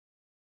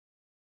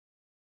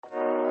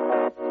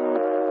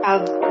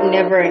I've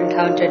never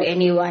encountered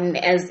anyone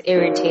as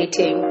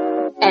irritating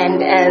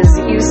and as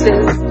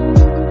useless.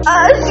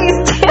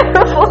 She's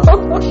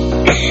terrible.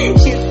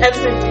 She's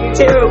absolutely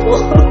terrible.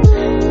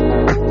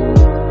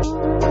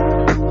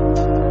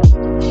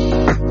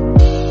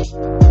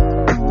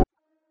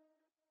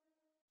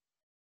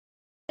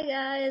 Hi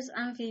guys,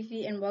 I'm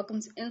Fifi and welcome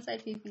to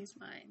Inside Fifi's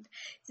Mind.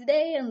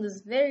 Today, on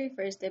this very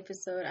first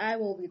episode, I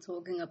will be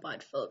talking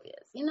about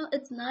phobias.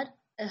 It's not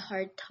a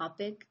hard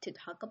topic to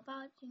talk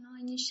about,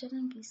 and you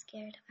shouldn't be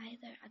scared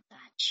either. I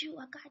got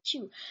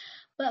you.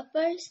 But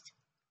first,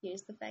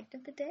 here's the fact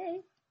of the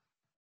day.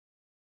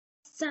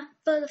 It's time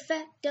for the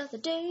fact of the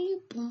day.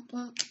 Boom,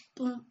 boom,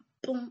 boom,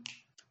 boom,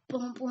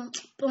 boom, boom,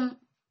 boom.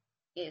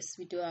 Yes,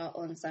 we do our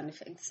own sound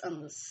effects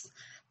on this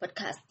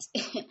podcast.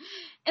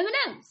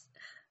 M&M's.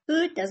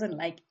 Who doesn't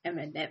like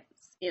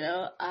M&M's?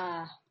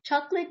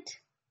 Chocolate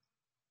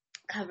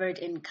covered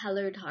in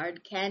colored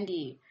hard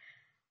candy.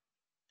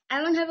 I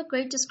don't have a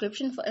great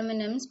description for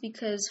M&M's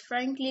because,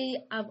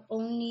 frankly, I've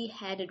only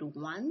had it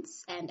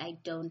once and I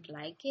don't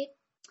like it.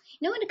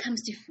 When it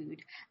comes to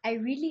food, I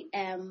really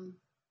am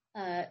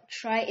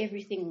try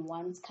everything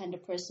once kind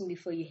of person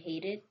before you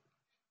hate it.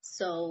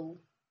 So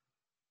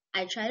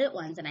I tried it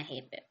once and I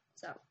hated it.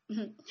 So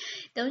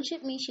don't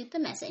shoot me, shoot the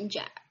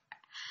messenger.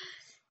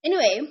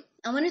 Anyway,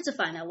 I wanted to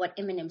find out what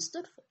M&M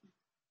stood for.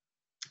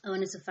 I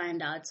wanted to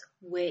find out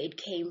where it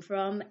came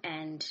from,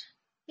 and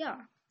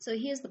so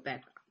here's the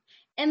background.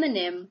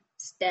 M&M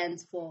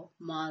stands for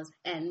Mars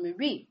and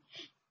Marie,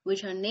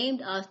 which are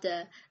named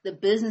after the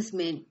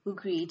businessmen who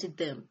created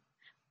them,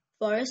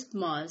 Forrest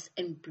Mars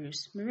and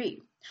Bruce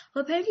Marie, who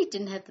apparently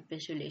didn't have the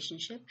best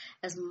relationship,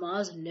 as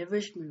Mars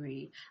leveraged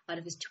Marie out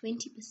of his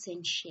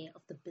 20% share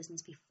of the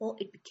business before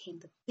it became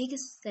the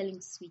biggest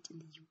selling sweet in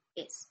the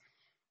US.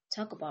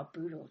 Talk about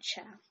brutal,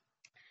 cha.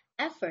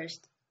 At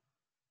first,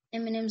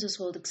 M&M's were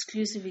sold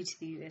exclusively to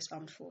the US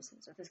Armed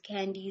Forces, as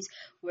candies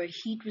were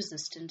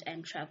heat-resistant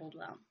and traveled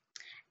well.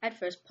 At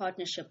first,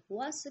 partnership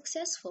was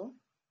successful,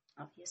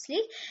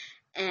 obviously,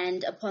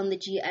 and upon the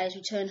GI's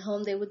return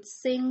home, they would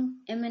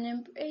sing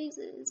M&M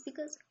praises,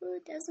 because who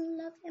doesn't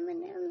love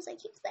M&M's? I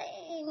keep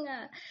saying.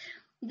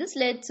 This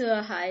led to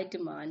a high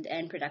demand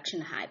and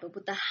production high, but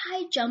with the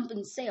high jump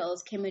in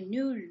sales came a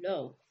new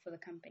low for the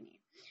company.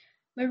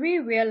 Marie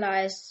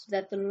realized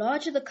that the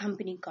larger the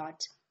company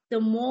got, the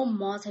more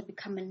Mars had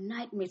become a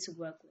nightmare to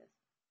work with.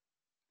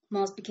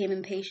 Mars became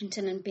impatient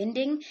and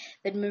unbending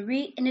that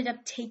Marie ended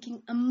up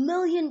taking $1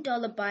 million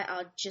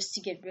buyout just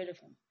to get rid of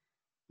him.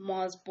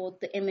 Mars bought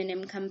the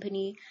M&M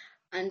company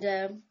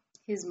under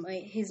his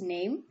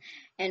name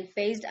and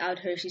phased out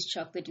Hershey's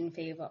chocolate in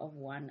favor of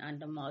one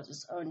under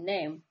Mars's own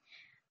name.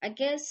 I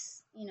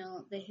guess,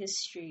 the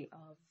history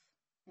of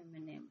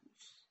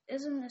M&M's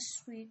isn't as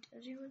sweet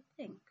as you would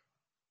think.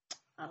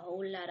 A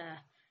whole lot of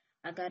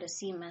I gotta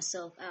see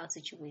myself out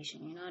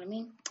situation, you know what I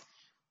mean?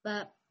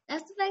 But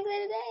that's the fact of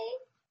the day.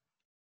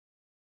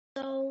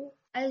 So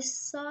I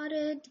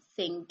started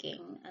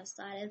thinking,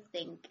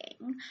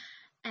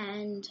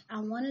 and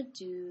I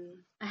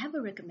have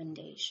a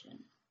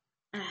recommendation.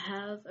 I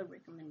have a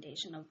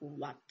recommendation of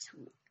what to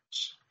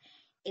watch.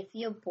 If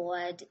you're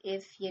bored,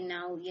 if you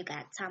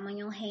got time on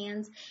your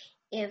hands,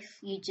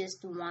 if you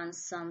just want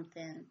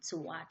something to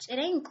watch. It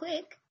ain't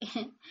quick.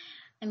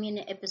 I mean,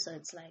 the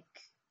episode's like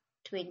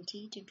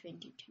 20 to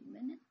 22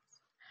 minutes.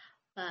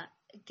 But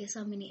guess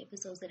how many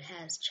episodes it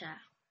has, cha?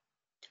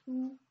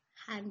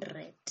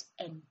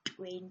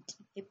 220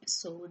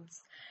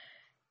 episodes.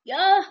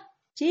 Yeah,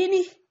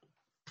 Genie.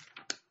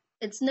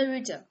 It's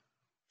Naruto.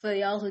 For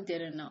y'all who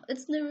didn't know,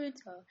 it's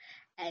Naruto.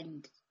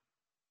 And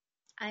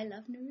I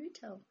love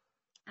Naruto.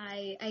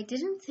 I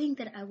didn't think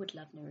that I would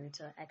love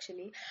Naruto,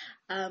 actually.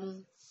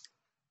 I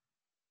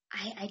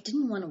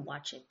didn't want to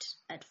watch it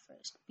at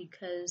first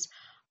because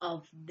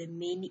of the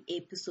many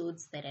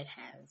episodes that it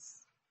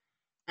has.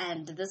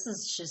 And this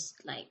is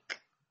just like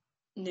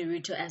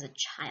Naruto as a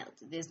child.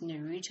 There's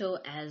Naruto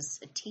as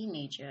a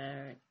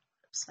teenager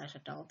 /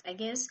 adult, I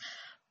guess.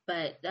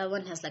 But that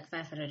one has like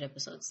 500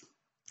 episodes.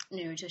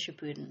 Naruto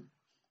Shippuden.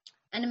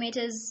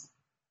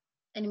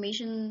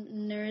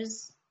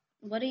 Animationers,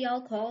 what are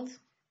y'all called?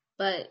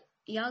 But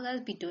y'all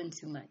guys be doing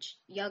too much.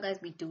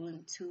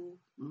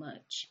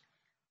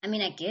 I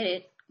mean, I get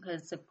it,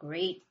 because it's a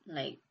great,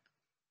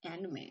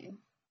 anime,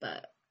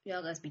 but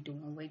y'all guys be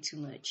doing way too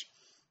much.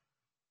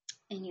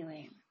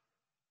 Anyway,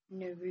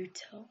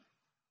 Naruto.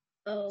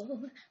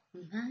 Oh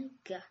my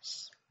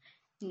gosh.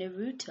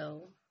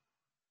 Naruto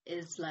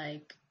is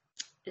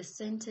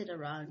centered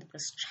around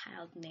this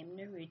child named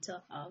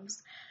Naruto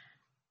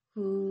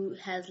who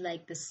has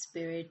the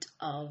spirit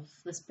or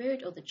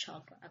the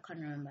chakra, I can't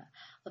remember,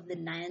 of the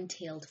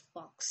nine-tailed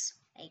fox,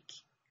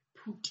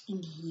 put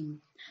in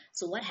him.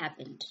 So what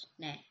happened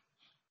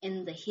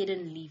in the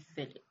Hidden Leaf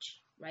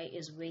Village, right,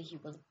 is where he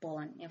was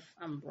born. If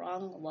I'm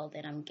wrong, well,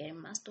 then I'm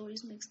getting my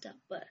stories mixed up,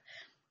 but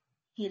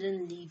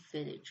Hidden Leaf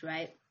Village,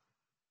 right?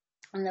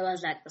 And there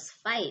was this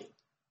fight.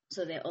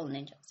 So they're all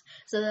ninjas.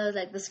 So there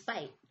was this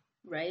fight,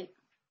 right?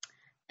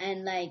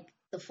 And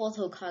the fourth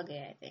Hokage,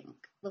 I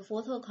think. The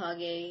fourth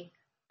Hokage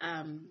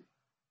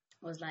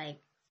was like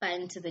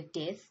fighting to the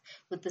death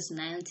with this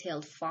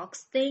nine-tailed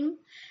fox thing.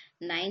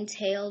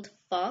 Nine-tailed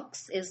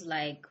fox is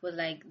like was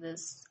like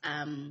this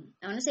I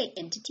want to say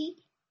entity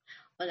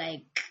or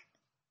like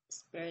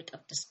spirit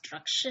of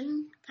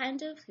destruction,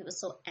 kind of. He was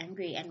so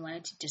angry and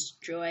wanted to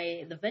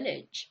destroy the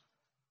village.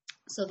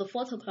 So the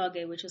fourth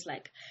Hokage, which was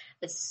like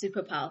a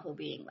super powerful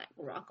being, like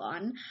rock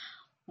on,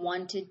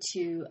 wanted to,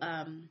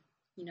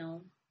 you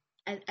know,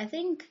 I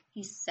think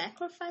he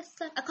sacrificed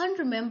that. I can't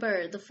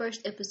remember the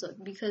first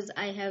episode because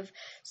I have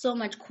so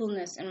much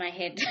coolness in my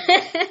head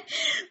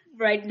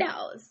right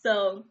now.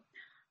 So,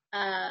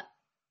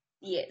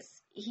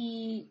 yes,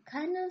 he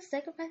kind of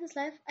sacrificed his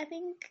life, I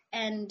think,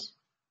 and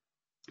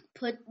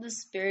put the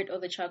spirit or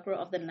the chakra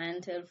of the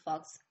nine-tailed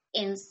fox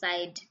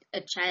inside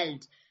a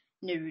child,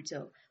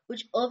 Naruto,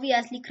 which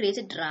obviously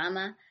created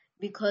drama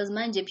because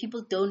manje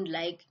people don't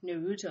like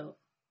Naruto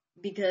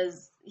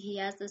because he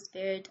has the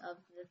spirit of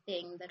the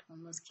thing that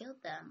almost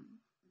killed them.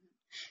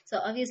 So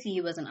obviously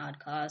he was an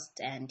outcast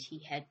and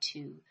he had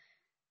to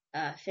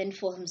fend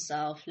for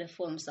himself, live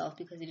for himself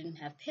because he didn't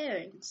have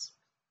parents.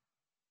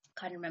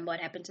 Can't remember what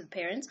happened to the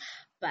parents,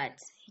 but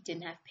he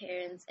didn't have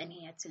parents and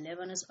he had to live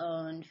on his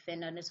own,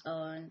 fend on his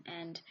own,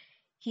 and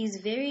he's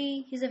a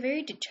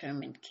very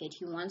determined kid.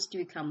 He wants to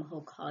become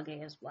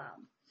Hokage as well.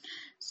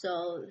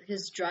 So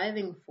his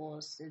driving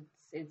force,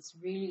 it's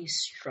really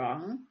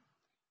strong.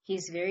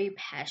 He's very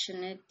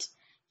passionate.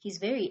 He's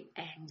very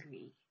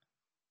angry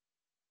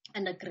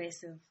and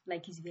aggressive.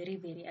 Like he's very,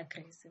 very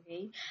aggressive,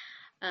 eh?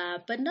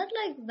 But not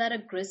like that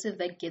aggressive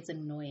that gets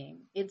annoying.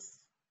 It's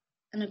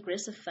an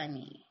aggressive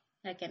funny,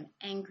 like an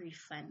angry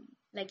funny.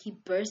 Like he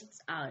bursts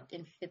out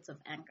in fits of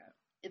anger.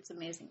 It's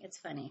amazing. It's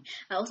funny.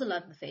 I also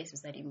love the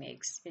faces that he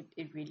makes.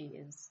 It really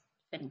is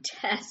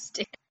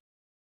fantastic.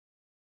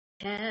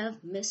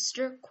 Have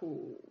Mr.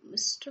 Cool,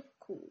 Mr.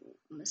 Cool,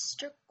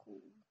 Mr.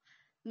 Cool,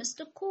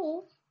 Mr.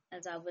 Cool,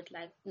 as I would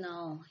like.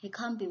 No, he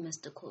can't be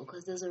Mr. Cool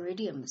because there's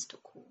already a Mr.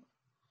 Cool.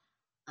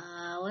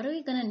 What are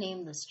we gonna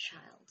name this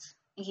child?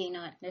 Okay, you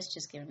know what? Let's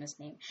just give him his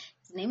name.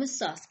 His name is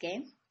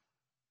Sasuke.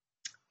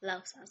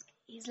 Love Sasuke.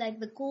 He's like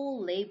the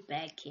cool,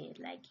 laid-back kid.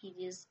 Like he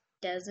just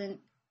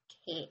doesn't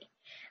care.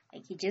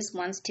 Like he just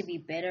wants to be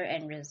better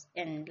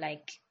and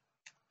like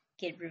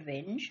get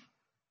revenge.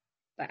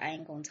 But I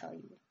ain't gonna tell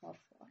you what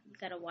for. You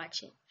gotta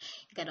watch it.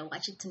 You gotta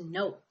watch it to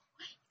know.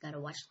 You gotta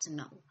watch it to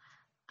know.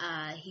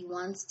 He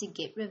wants to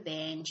get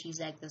revenge. He's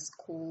like this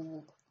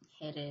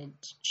cool-headed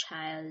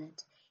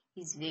child.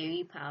 He's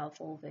very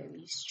powerful,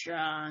 very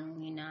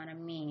strong, you know what I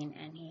mean?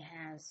 And he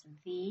has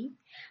the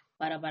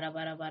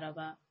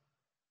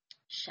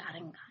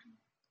Sharingan,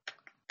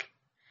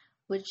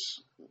 which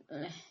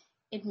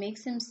it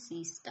makes him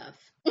see stuff.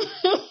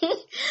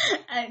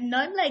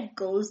 Not like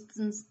ghosts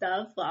and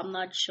stuff, I'm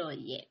not sure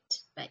yet,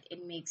 but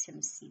it makes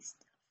him see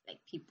stuff, like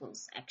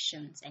people's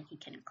actions, and he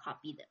can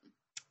copy them,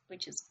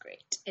 which is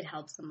great. It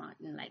helps him out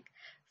in like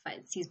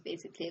fights. He's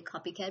basically a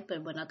copycat,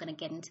 but we're not going to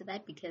get into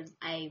that because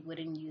I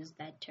wouldn't use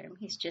that term.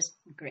 He's just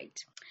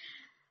great.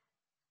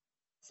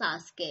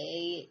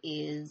 Sasuke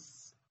and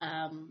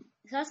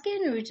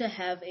Naruto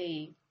have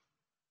a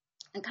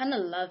kind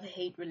of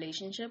love-hate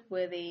relationship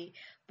where they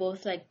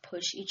both like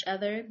push each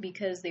other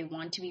because they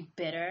want to be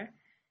better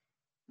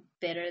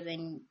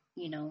than,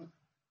 you know,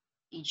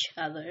 each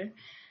other.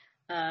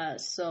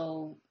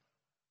 So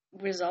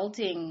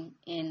resulting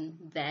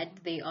in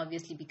that, they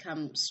obviously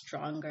become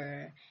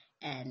stronger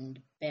and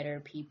better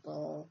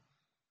people.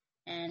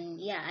 And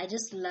yeah, I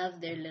just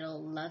love their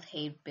little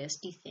love-hate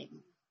bestie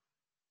thing.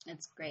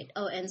 It's great.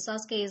 Oh, and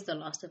Sasuke is the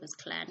last of his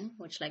clan,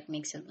 which like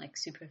makes him like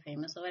super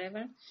famous or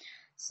whatever.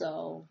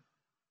 So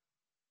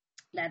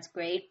that's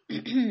great.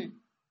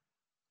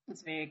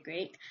 It's very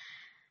great.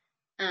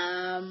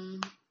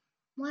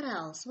 What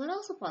else? What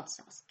else about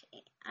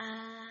Sasuke?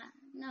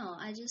 No,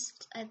 I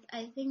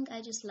think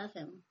I just love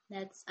him.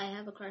 I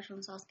have a crush on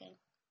Sasuke.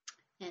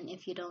 And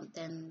if you don't,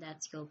 then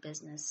that's your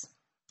business.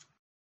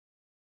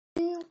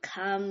 Then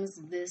comes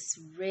this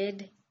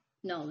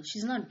no,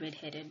 she's not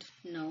red-headed.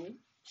 No,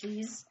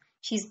 she's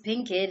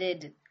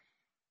pink-headed.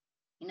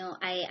 You know,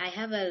 I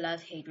have a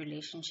love-hate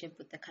relationship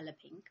with the color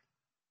pink.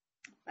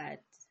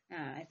 But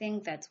I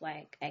think that's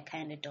why I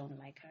kind of don't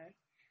like her.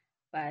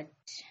 But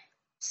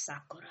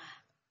Sakura.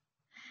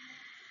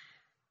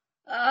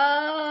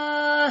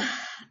 I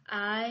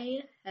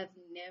have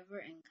never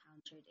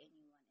encountered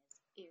anyone as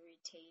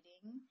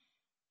irritating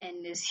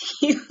and as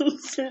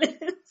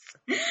useless.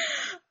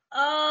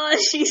 Oh,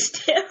 she's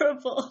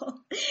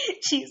terrible.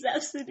 She's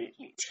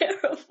absolutely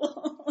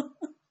terrible.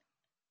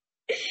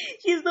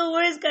 She's the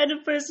worst kind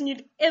of person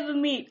you'd ever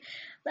meet.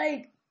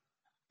 Like,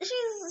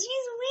 she's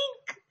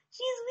weak.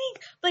 She's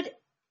weak. But,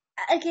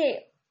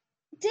 okay,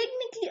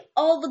 technically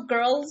all the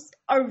girls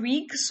are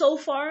weak so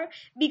far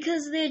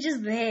because they're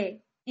just there,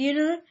 you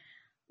know?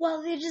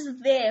 Well, they're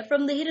just there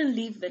from the Hidden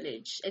Leaf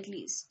village, at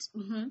least.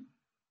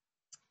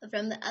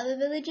 From the other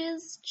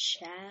villages,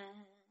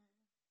 child,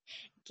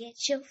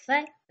 get your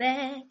fight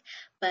back.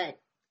 But,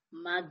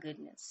 my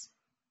goodness,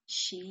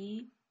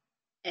 she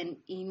and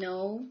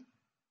Ino,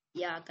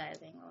 Yeah, guys,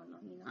 I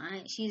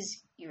know,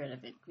 she's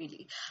irrelevant,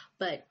 really.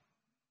 But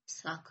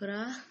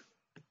Sakura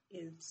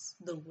is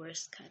the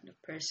worst kind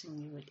of person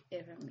you would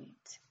ever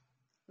meet.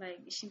 Like,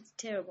 she's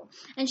terrible.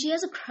 And she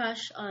has a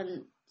crush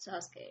on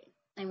Sasuke.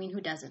 I mean, who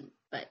doesn't?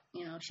 But,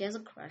 she has a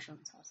crush on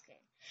Sasuke.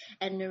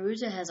 And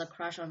Naruto has a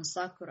crush on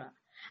Sakura.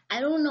 I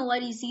don't know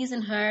what he sees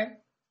in her.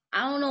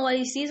 I don't know what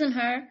he sees in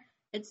her.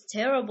 It's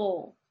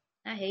terrible.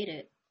 I hate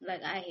it.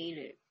 Like, I hate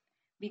it.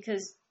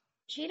 Because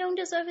she don't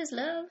deserve his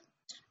love.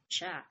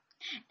 Cha.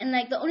 And,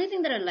 like, the only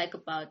thing that I like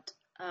about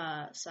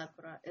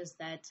Sakura is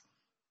that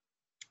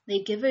they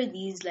give her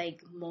these,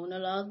 like,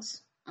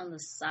 monologues on the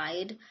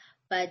side,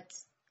 but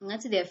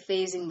they're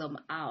phasing them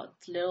out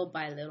little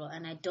by little,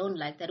 and I don't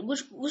like that.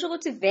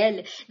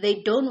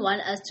 They don't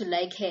want us to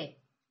like her.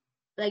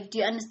 Like, do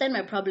you understand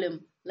my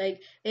problem?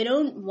 Like, they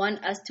don't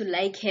want us to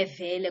like her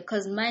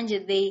because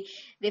manja,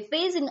 they're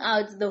phasing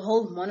out the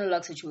whole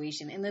monologue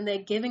situation, and then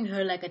they're giving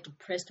her like a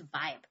depressed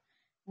vibe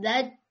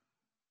that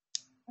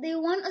they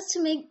want us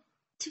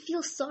to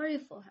feel sorry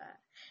for her,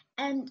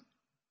 and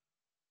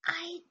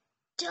I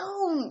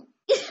don't.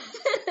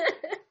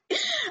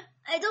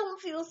 I don't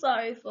feel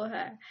sorry for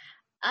her.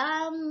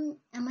 Am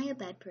I a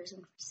bad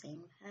person for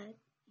saying that?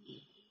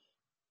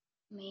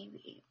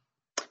 Maybe.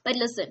 But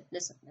listen.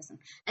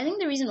 I think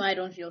the reason why I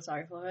don't feel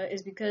sorry for her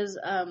is because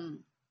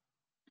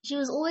she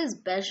was always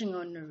bashing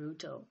on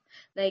Naruto.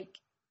 Like,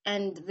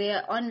 and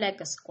they're on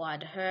like a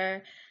squad.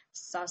 Her,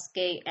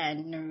 Sasuke,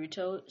 and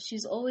Naruto.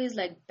 She's always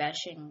like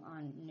bashing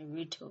on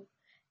Naruto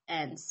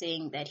and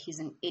saying that he's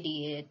an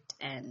idiot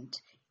and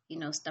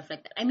stuff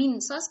like that. I mean,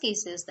 Sasuke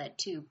says that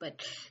too,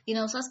 but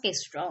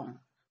Sasuke's strong.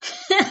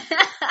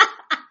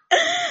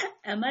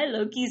 Am I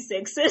low-key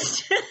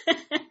sexist?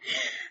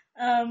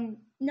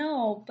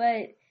 No,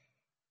 but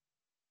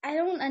I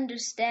don't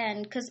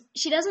understand because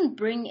she doesn't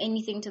bring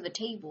anything to the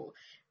table.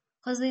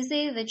 Because they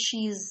say that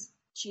she's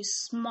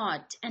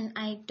smart, and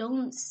I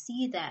don't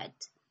see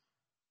that.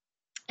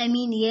 I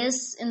mean,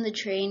 yes, in the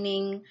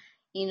training,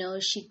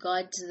 she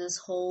got this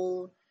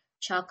whole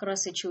chakra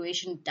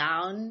situation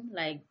down,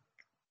 like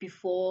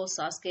before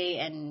Sasuke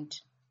and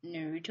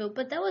Naruto,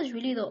 but that was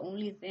really the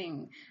only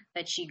thing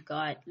that she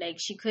got. Like,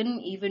 she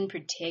couldn't even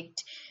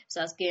protect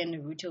Sasuke and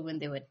Naruto when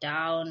they were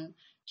down.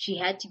 She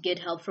had to get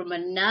help from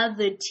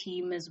another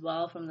team as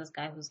well, from this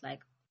guy who's like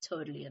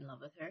totally in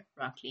love with her,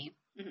 Rock Lee.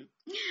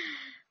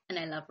 And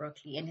I love Rock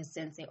Lee and his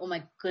sensei. Oh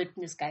my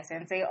goodness, guy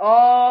sensei.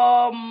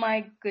 Oh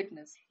my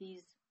goodness.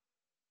 He's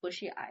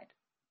bushy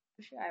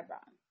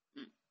eyebrow,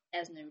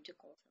 as Naruto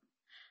calls him.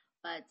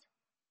 But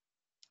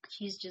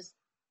she's just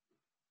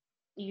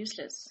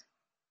useless.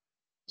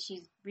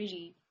 She's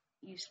really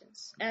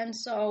useless. And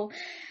so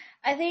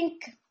I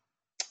think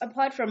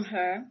apart from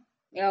her,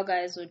 y'all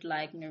guys would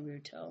like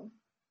Naruto.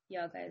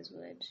 Y'all guys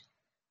would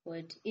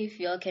if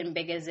y'all can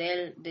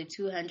begazel the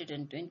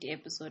 220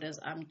 episode as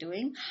I'm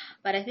doing.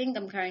 But I think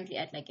I'm currently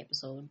at like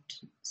episode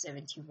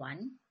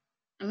 71.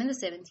 I'm in the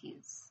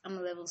 70s. I'm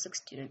a level 6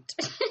 student.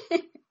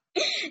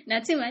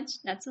 Not too much,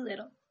 not too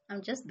little.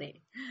 I'm just there.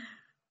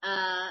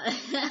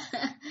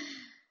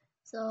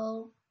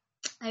 So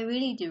I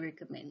really do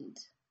recommend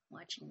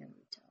watching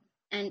Naruto.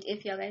 And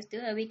if y'all guys do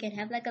it, we can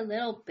have like a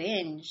little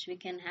binge. We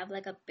can have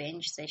like a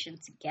binge session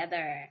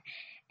together.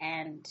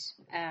 And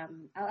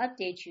I'll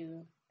update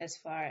you as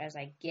far as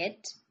I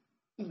get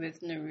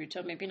with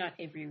Naruto. Maybe not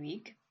every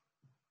week,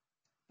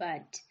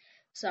 but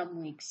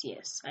some weeks,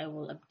 yes, I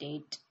will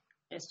update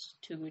as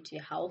to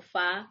how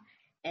far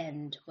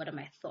and what are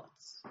my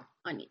thoughts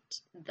on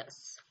it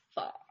thus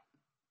far.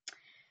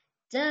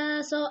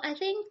 So I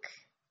think,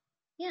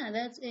 yeah,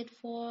 that's it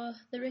for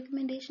the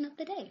recommendation of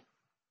the day.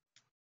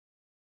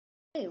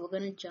 Okay, we're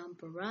gonna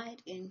jump right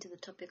into the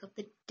topic of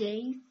the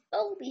day,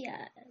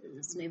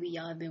 phobias. Maybe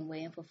y'all have been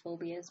waiting for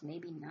phobias,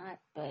 maybe not,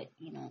 but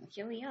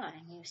here we are,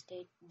 and you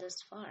stayed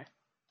this far.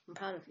 I'm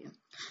proud of you.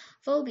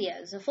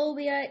 Phobias. A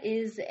phobia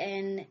is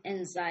an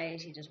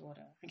anxiety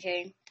disorder,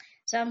 okay?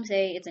 Some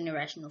say it's an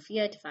irrational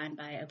fear defined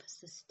by a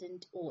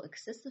persistent or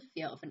excessive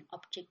fear of an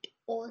object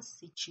or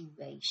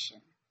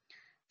situation.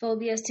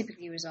 Phobias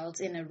typically result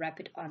in a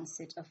rapid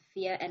onset of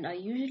fear and are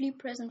usually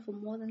present for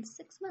more than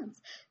 6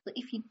 months. So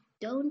if you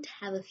don't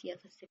have a fear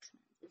for 6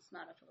 months, it's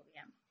not a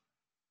phobia.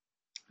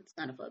 It's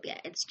not a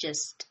phobia. It's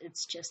just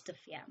a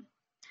fear.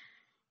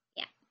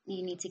 Yeah,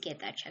 you need to get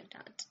that checked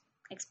out.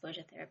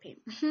 Exposure therapy.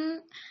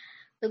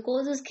 The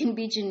causes can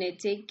be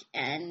genetic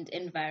and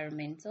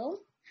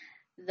environmental.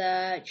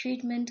 The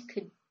treatment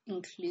could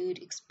include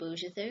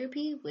exposure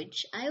therapy,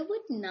 which I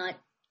wouldn't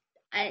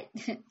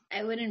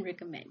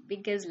recommend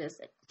because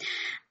listen,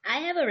 I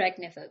have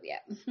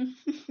arachnophobia.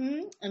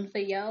 And for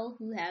y'all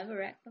who have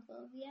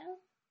arachnophobia,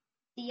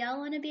 do y'all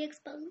want to be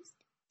exposed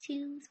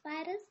to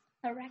spiders?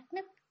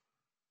 Arachnids?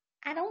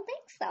 I don't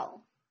think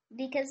so,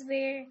 because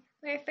we're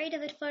afraid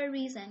of it for a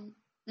reason.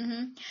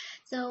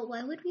 So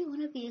why would we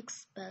want to be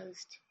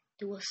exposed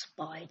to a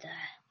spider?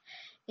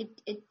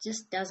 It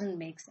just doesn't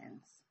make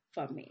sense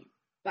for me.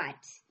 But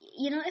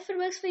if it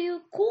works for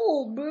you,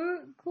 cool,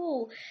 bro,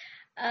 cool.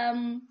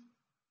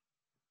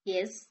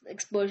 Yes,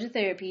 exposure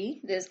therapy,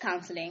 there's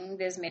counseling,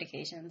 there's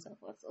medication, so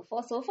forth, so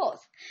forth, so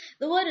forth.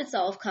 The word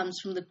itself comes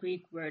from the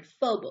Greek word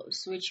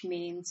phobos, which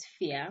means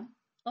fear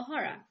or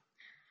horror.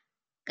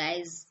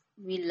 Guys,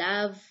 we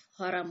love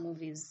horror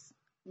movies.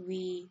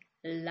 We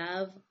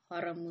love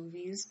horror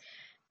movies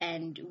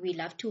and we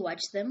love to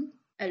watch them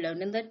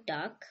alone in the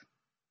dark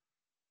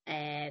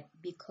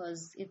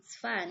because it's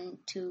fun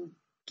to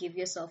give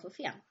yourself a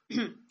fear.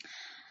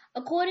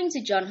 According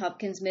to John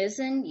Hopkins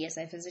Medicine, yes,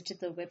 I visited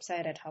the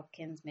website at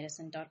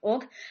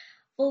hopkinsmedicine.org.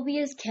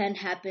 Phobias can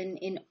happen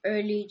in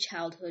early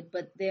childhood,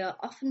 but they are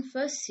often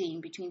first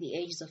seen between the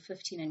ages of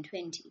 15 and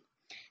 20.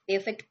 They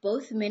affect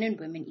both men and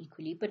women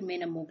equally, but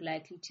men are more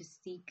likely to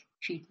seek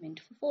treatment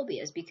for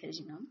phobias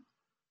because,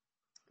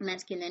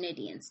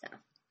 masculinity and stuff.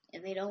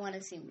 If they don't want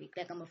to seem weak,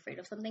 like I'm afraid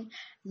of something,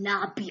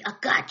 nah, B, I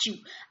got you.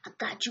 I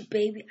got you,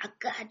 baby. I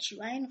got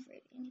you. I ain't afraid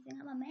of anything.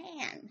 I'm a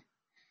man.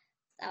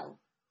 So,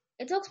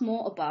 it talks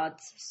more about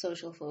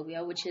social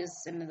phobia, which is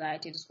an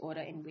anxiety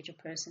disorder in which a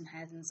person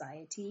has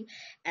anxiety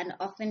and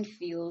often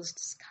feels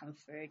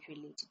discomfort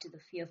related to the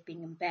fear of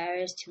being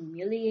embarrassed,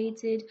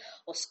 humiliated,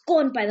 or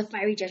scorned by the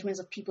fiery judgments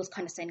of people's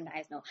condescending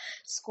eyes. No,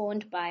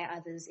 scorned by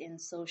others in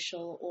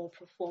social or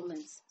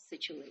performance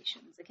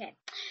situations. Okay,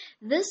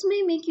 this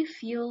may make you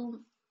feel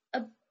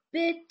a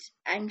bit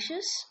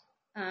anxious,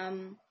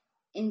 um,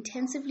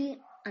 intensively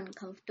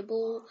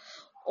uncomfortable,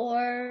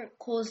 or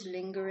cause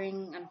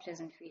lingering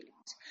unpleasant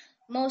feelings.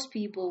 Most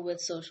people with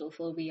social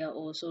phobia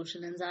or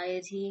social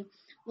anxiety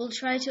will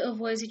try to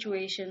avoid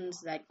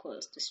situations that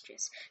cause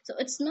distress. So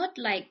it's not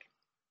like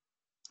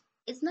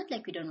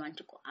we don't want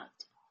to go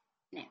out.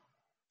 No.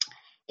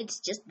 It's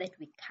just that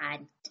we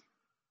can't.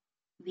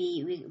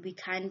 We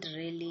can't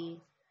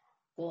really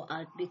go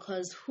out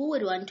because who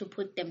would want to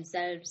put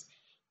themselves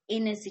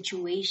in a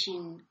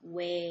situation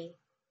where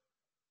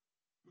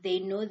they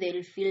know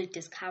they'll feel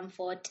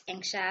discomfort,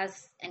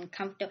 anxious, and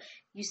comfortable.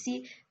 You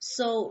see,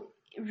 so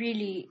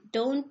really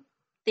don't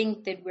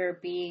think that we're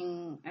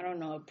being, I don't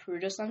know, a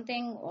prude or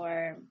something,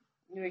 or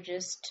we're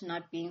just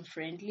not being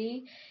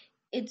friendly.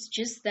 It's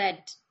just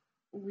that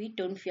we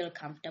don't feel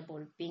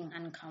comfortable being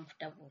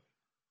uncomfortable,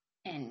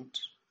 and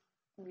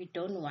we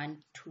don't want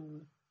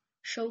to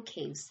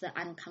showcase the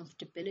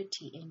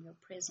uncomfortability in your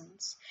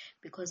presence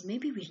because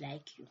maybe we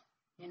like you,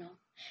 you know,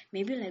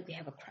 maybe like we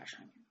have a crush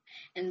on you.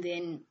 And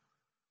then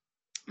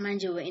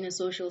mind you, we're in a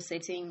social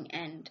setting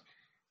and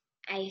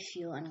I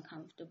feel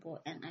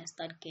uncomfortable and I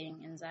start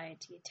getting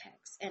anxiety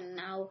attacks. And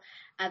now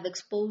I've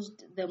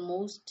exposed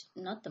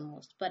not the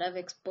most, but I've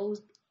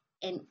exposed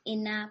an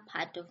inner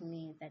part of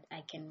me that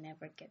I can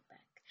never get back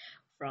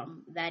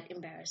from that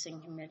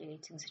embarrassing,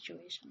 humiliating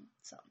situation.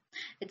 So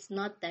it's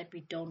not that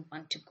we don't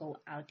want to go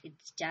out,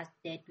 it's just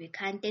that we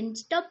can't. And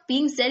stop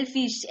being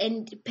selfish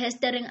and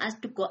pestering us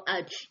to go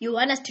out. You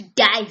want us to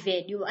dive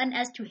in, you want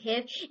us to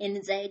have an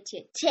anxiety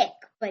attack,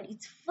 but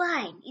it's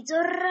fine, it's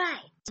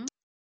alright.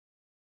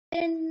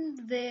 Then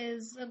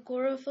there's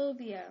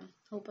agoraphobia.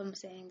 Hope I'm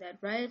saying that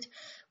right,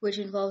 which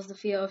involves the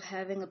fear of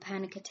having a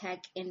panic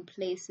attack in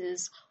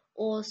places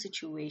or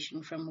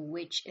situation from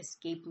which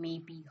escape may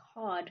be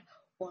hard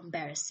or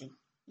embarrassing.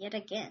 Yet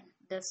again,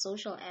 the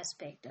social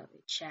aspect of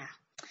it.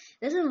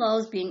 This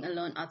involves being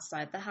alone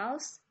outside the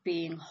house,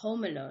 being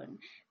home alone,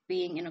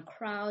 being in a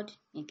crowd,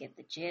 you get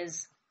the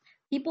jizz.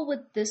 People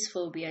with this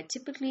phobia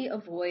typically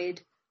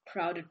avoid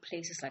crowded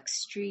places like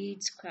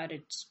streets,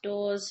 crowded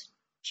stores,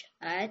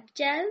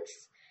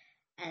 churches,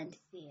 and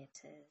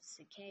theaters.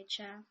 Okay,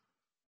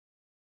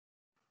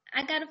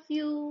 I got a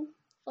few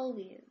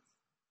phobias.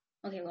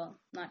 Okay, well,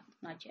 not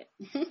yet.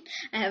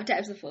 I have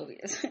types of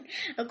phobias.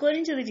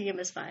 According to the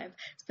DMS-5,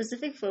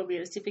 specific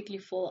phobias typically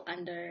fall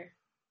under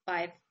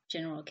 5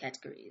 general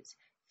categories: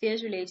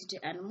 fears related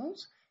to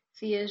animals,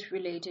 fears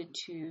related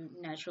to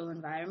natural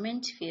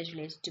environment, fears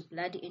related to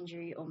blood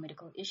injury or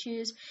medical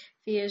issues,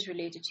 fears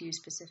related to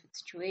specific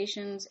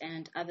situations,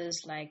 and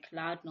others like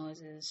loud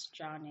noises,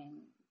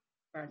 drowning,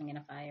 burning in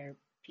a fire,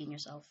 peeing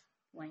yourself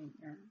when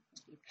you're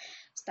asleep,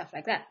 stuff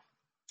like that.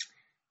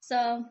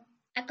 So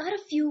I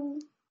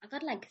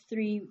got like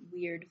 3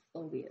 weird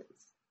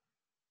phobias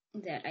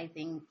that I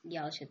think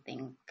y'all should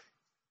think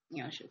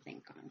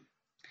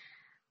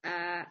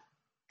on.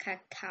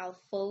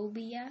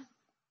 Cacophobia,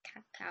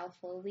 CACO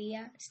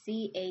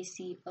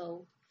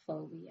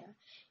phobia.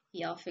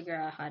 Y'all figure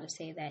out how to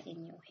say that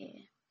in your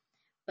head.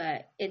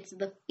 But it's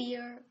the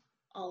fear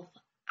of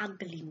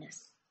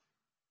ugliness.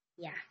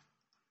 Yeah,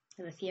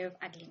 the fear of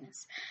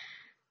ugliness.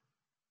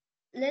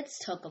 Let's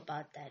talk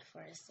about that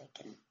for a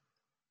second.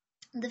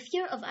 The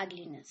fear of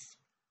ugliness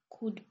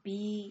could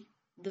be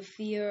the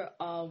fear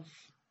of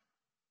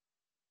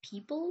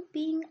people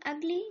being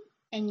ugly,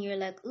 and you're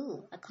like,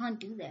 ooh, I can't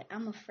do that.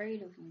 I'm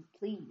afraid of you.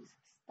 Please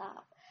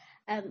stop.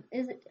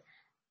 Is it?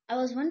 I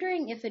was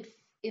wondering if it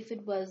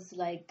was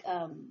like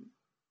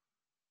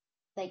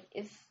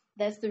if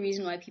that's the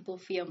reason why people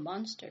fear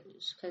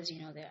monsters because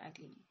they're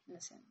ugly in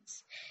a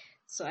sense.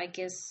 So I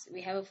guess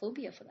we have a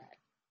phobia for that.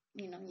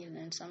 You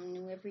learn something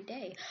new every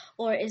day.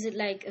 Or is it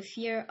like a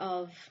fear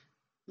of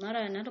not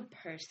a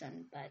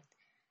person, but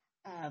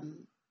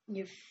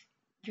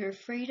you're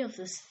afraid of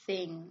this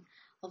thing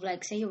of,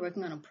 like, say you're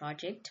working on a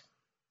project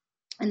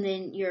and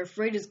then you're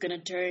afraid it's gonna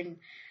turn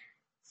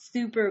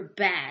super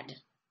bad.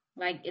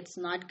 Like, it's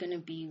not gonna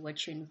be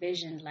what you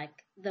envisioned,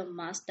 like the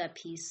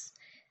masterpiece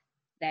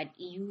that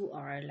you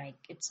are. Like,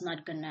 it's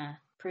not gonna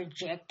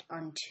project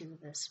onto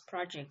this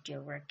project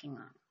you're working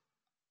on.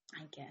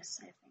 I guess,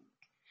 I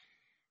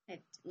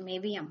think.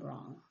 Maybe I'm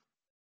wrong.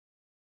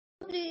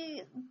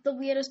 Probably the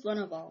weirdest one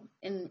of all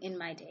in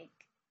my take.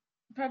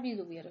 Probably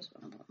the weirdest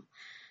one of all.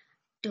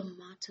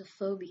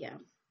 Dermatophobia.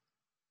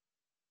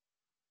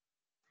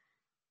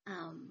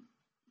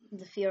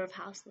 The fear of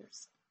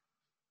houses,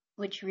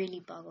 which really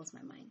boggles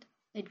my mind.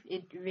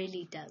 It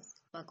really does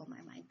boggle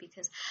my mind,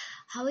 because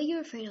how are you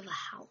afraid of a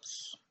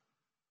house?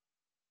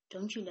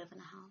 Don't you live in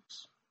a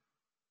house?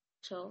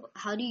 So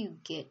how do you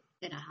get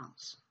in a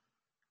house?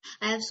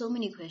 I have so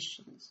many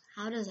questions.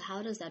 How does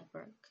that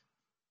work?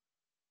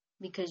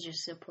 Because you're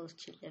supposed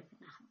to live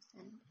in a house,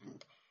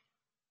 and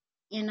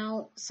you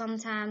know,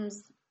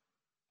 sometimes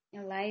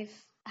in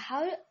life,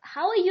 how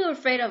are you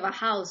afraid of a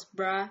house,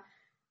 bruh?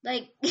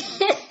 Like,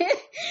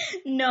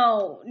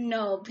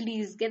 no,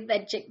 please get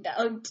that checked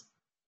out.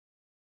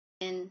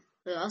 And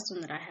the last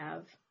one that I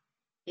have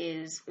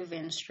is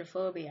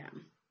venustrophobia,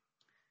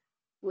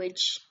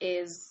 which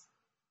is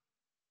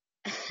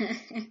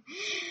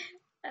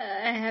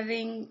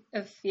having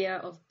a fear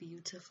of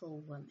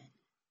beautiful women.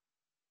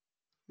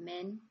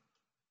 Men,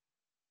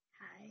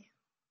 hi,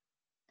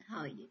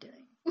 how are you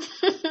doing?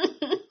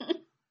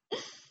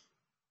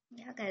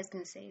 Y'all guys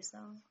can say so,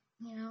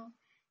 you know,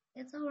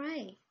 it's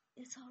alright.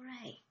 It's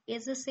alright.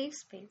 It's a safe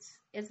space.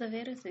 It's a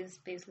very safe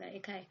space,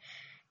 like,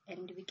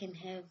 and we can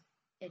have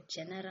a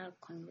general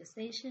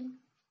conversation,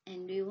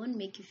 and we won't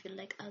make you feel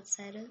like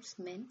outsiders,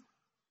 men.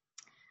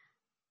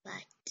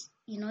 But,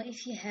 you know,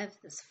 if you have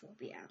this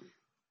phobia,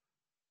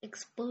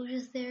 exposure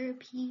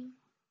therapy,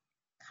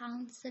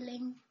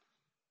 counseling,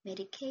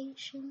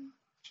 medication,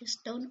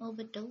 just don't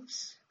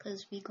overdose,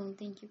 because we gonna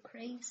think you're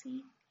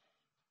crazy.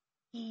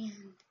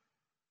 And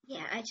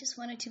yeah, I just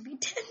wanted to be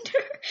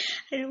tender.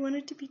 I don't want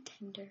it to be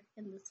tender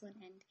in this one,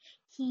 and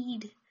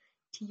heed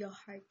to your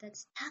heart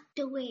that's tucked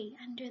away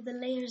under the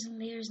layers and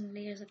layers and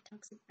layers of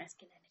toxic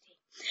masculinity.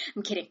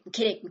 I'm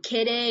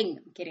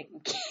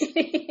kidding.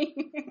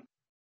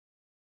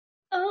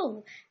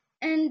 Oh,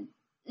 and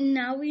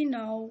now we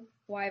know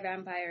why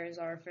vampires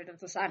are afraid of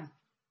the sun.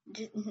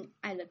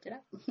 I looked it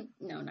up.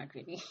 No, not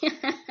really.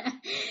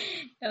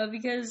 Not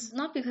because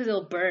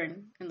it'll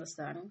burn in the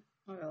sun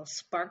or it'll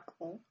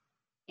sparkle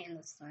in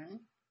the sun.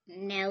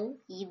 No,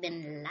 you've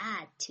been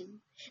lied to.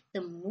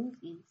 The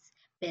movies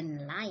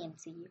been lying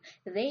to you.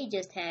 They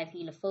just have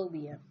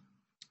helophobia.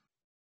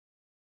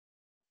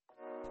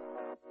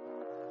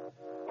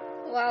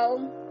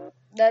 Well,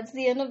 that's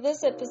the end of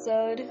this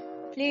episode.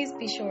 Please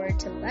be sure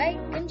to like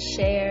and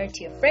share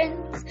to your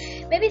friends,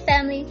 maybe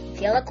family,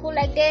 if y'all are cool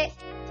like that.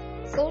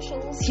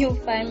 Socials, you'll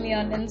find me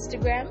on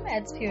Instagram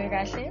at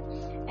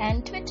 @PureGashe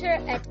and Twitter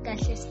at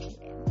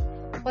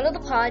GashesPM. Follow the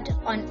pod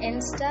on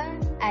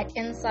Insta at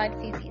Inside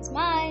Fifi's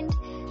Mind.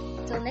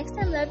 Till next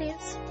time,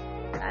 lovies.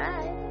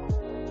 Bye.